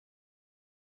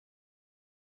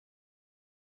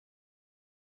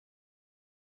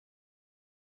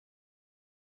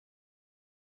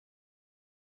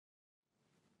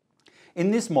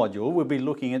In this module, we'll be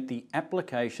looking at the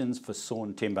applications for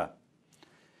sawn timber.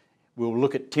 We'll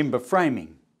look at timber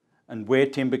framing and where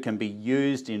timber can be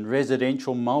used in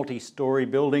residential multi-storey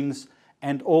buildings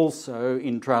and also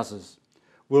in trusses.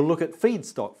 We'll look at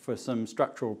feedstock for some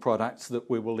structural products that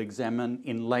we will examine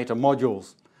in later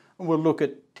modules. And we'll look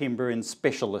at timber in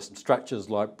specialist structures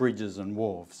like bridges and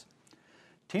wharves.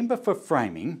 Timber for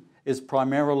framing is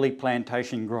primarily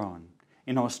plantation grown.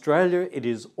 In Australia, it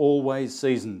is always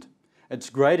seasoned. It's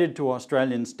graded to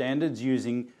Australian standards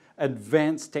using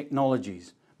advanced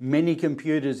technologies, many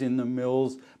computers in the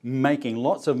mills making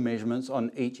lots of measurements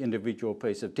on each individual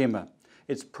piece of timber.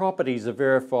 Its properties are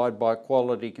verified by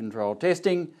quality control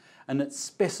testing, and it's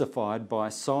specified by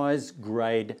size,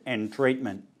 grade and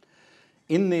treatment.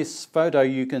 In this photo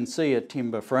you can see a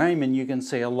timber frame and you can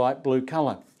see a light blue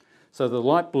colour. So the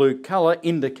light blue colour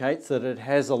indicates that it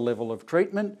has a level of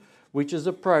treatment which is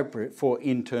appropriate for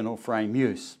internal frame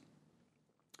use.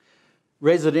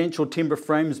 Residential timber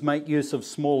frames make use of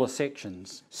smaller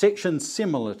sections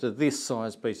similar to this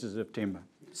size pieces of timber.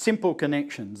 Simple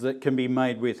connections that can be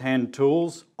made with hand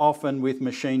tools, often with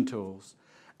machine tools.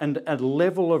 And a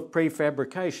level of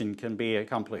prefabrication can be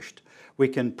accomplished. We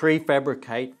can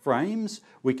prefabricate frames,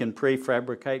 we can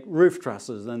prefabricate roof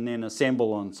trusses and then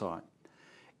assemble on site.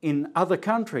 In other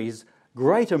countries,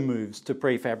 greater moves to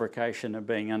prefabrication are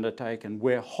being undertaken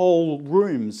where whole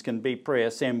rooms can be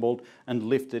pre-assembled and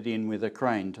lifted in with a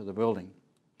crane to the building.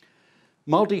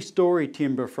 Multi-storey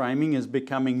timber framing is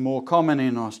becoming more common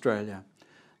in Australia,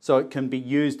 so it can be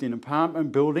used in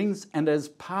apartment buildings, and as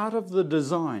part of the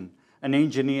design, an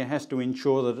engineer has to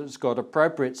ensure that it's got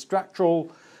appropriate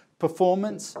structural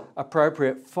performance,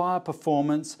 appropriate fire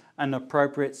performance and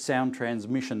appropriate sound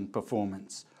transmission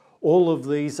performance. All of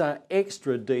these are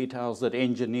extra details that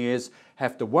engineers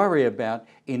have to worry about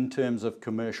in terms of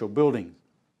commercial building.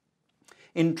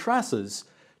 In trusses,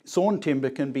 sawn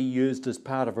timber can be used as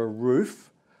part of a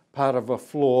roof, part of a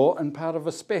floor and part of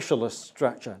a specialist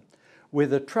structure.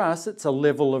 With a truss, it's a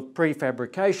level of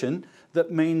prefabrication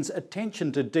that means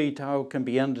attention to detail can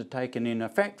be undertaken in a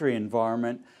factory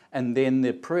environment and then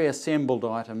the pre-assembled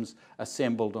items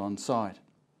assembled on site.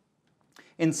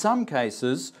 In some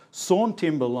cases, sawn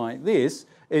timber like this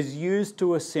is used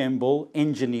to assemble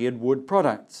engineered wood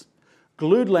products.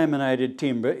 Glued laminated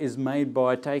timber is made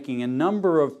by taking a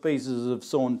number of pieces of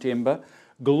sawn timber,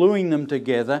 gluing them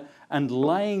together and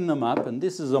laying them up, and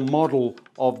this is a model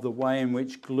of the way in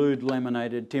which glued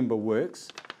laminated timber works.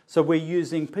 So we're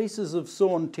using pieces of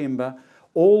sawn timber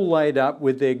all laid up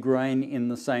with their grain in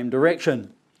the same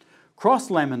direction.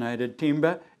 Cross-laminated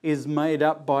timber is made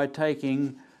up by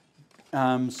taking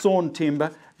sawn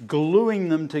timber, gluing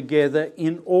them together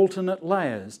in alternate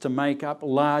layers to make up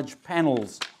large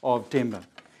panels of timber.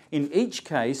 In each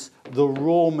case, the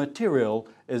raw material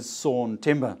is sawn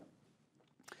timber.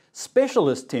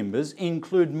 Specialist timbers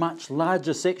include much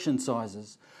larger section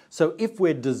sizes. So if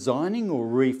we're designing or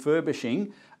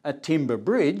refurbishing a timber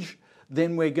bridge,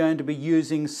 then we're going to be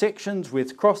using sections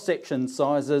with cross-section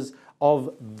sizes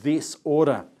of this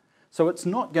order. So it's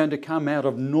not going to come out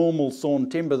of normal sawn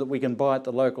timber that we can buy at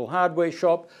the local hardware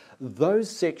shop. Those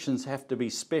sections have to be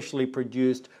specially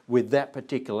produced with that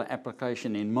particular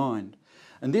application in mind.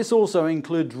 And this also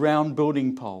includes round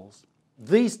building poles.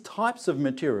 These types of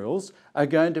materials are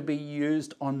going to be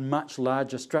used on much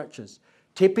larger structures,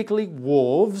 typically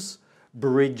wharves,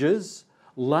 bridges,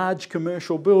 large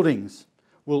commercial buildings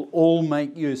will all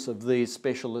make use of these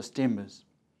specialist timbers.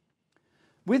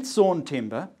 With sawn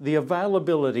timber, the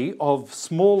availability of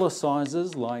smaller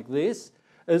sizes like this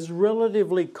is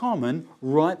relatively common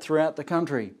right throughout the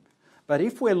country. But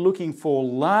if we're looking for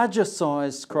larger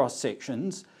sized cross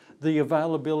sections, the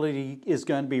availability is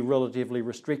going to be relatively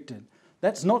restricted.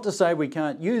 That's not to say we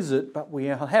can't use it, but we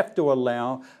have to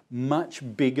allow much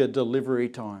bigger delivery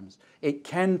times. It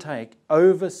can take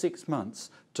over 6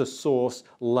 months to source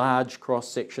large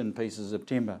cross-section pieces of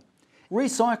timber.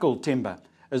 Recycled timber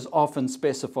is often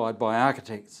specified by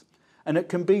architects, and it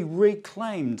can be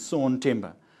reclaimed sawn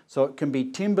timber. So it can be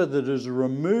timber that is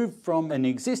removed from an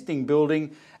existing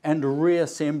building and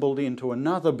reassembled into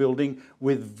another building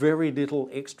with very little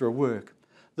extra work.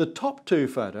 The top two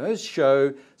photos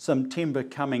show some timber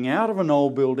coming out of an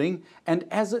old building and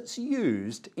as it's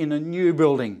used in a new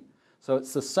building. So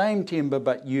it's the same timber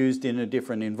but used in a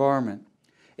different environment.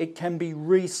 It can be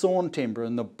re-sawn timber,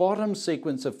 and the bottom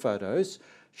sequence of photos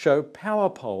show power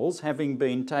poles having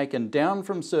been taken down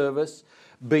from service,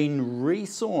 been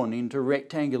re-sawn into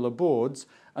rectangular boards,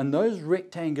 and those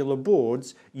rectangular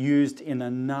boards used in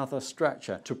another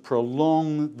structure to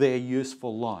prolong their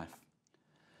useful life.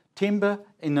 Timber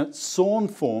in its sawn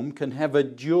form can have a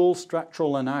dual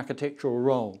structural and architectural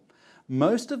role.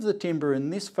 Most of the timber in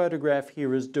this photograph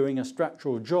here is doing a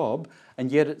structural job,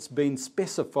 and yet it's been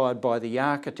specified by the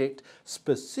architect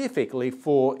specifically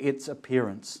for its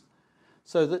appearance.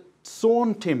 So that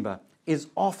sawn timber is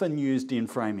often used in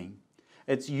framing.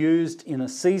 It's used in a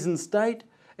seasoned state,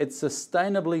 it's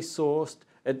sustainably sourced,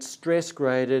 it's stress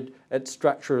graded, it's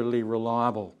structurally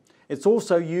reliable. It's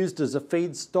also used as a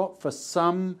feedstock for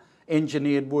some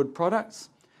engineered wood products,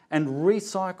 and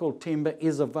recycled timber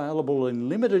is available in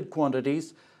limited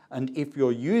quantities, and if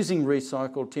you're using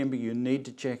recycled timber, you need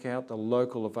to check out the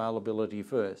local availability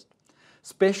first.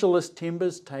 Specialist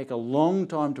timbers take a long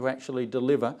time to actually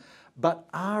deliver, but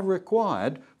are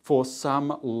required for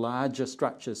some larger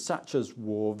structures such as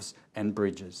wharves and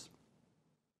bridges.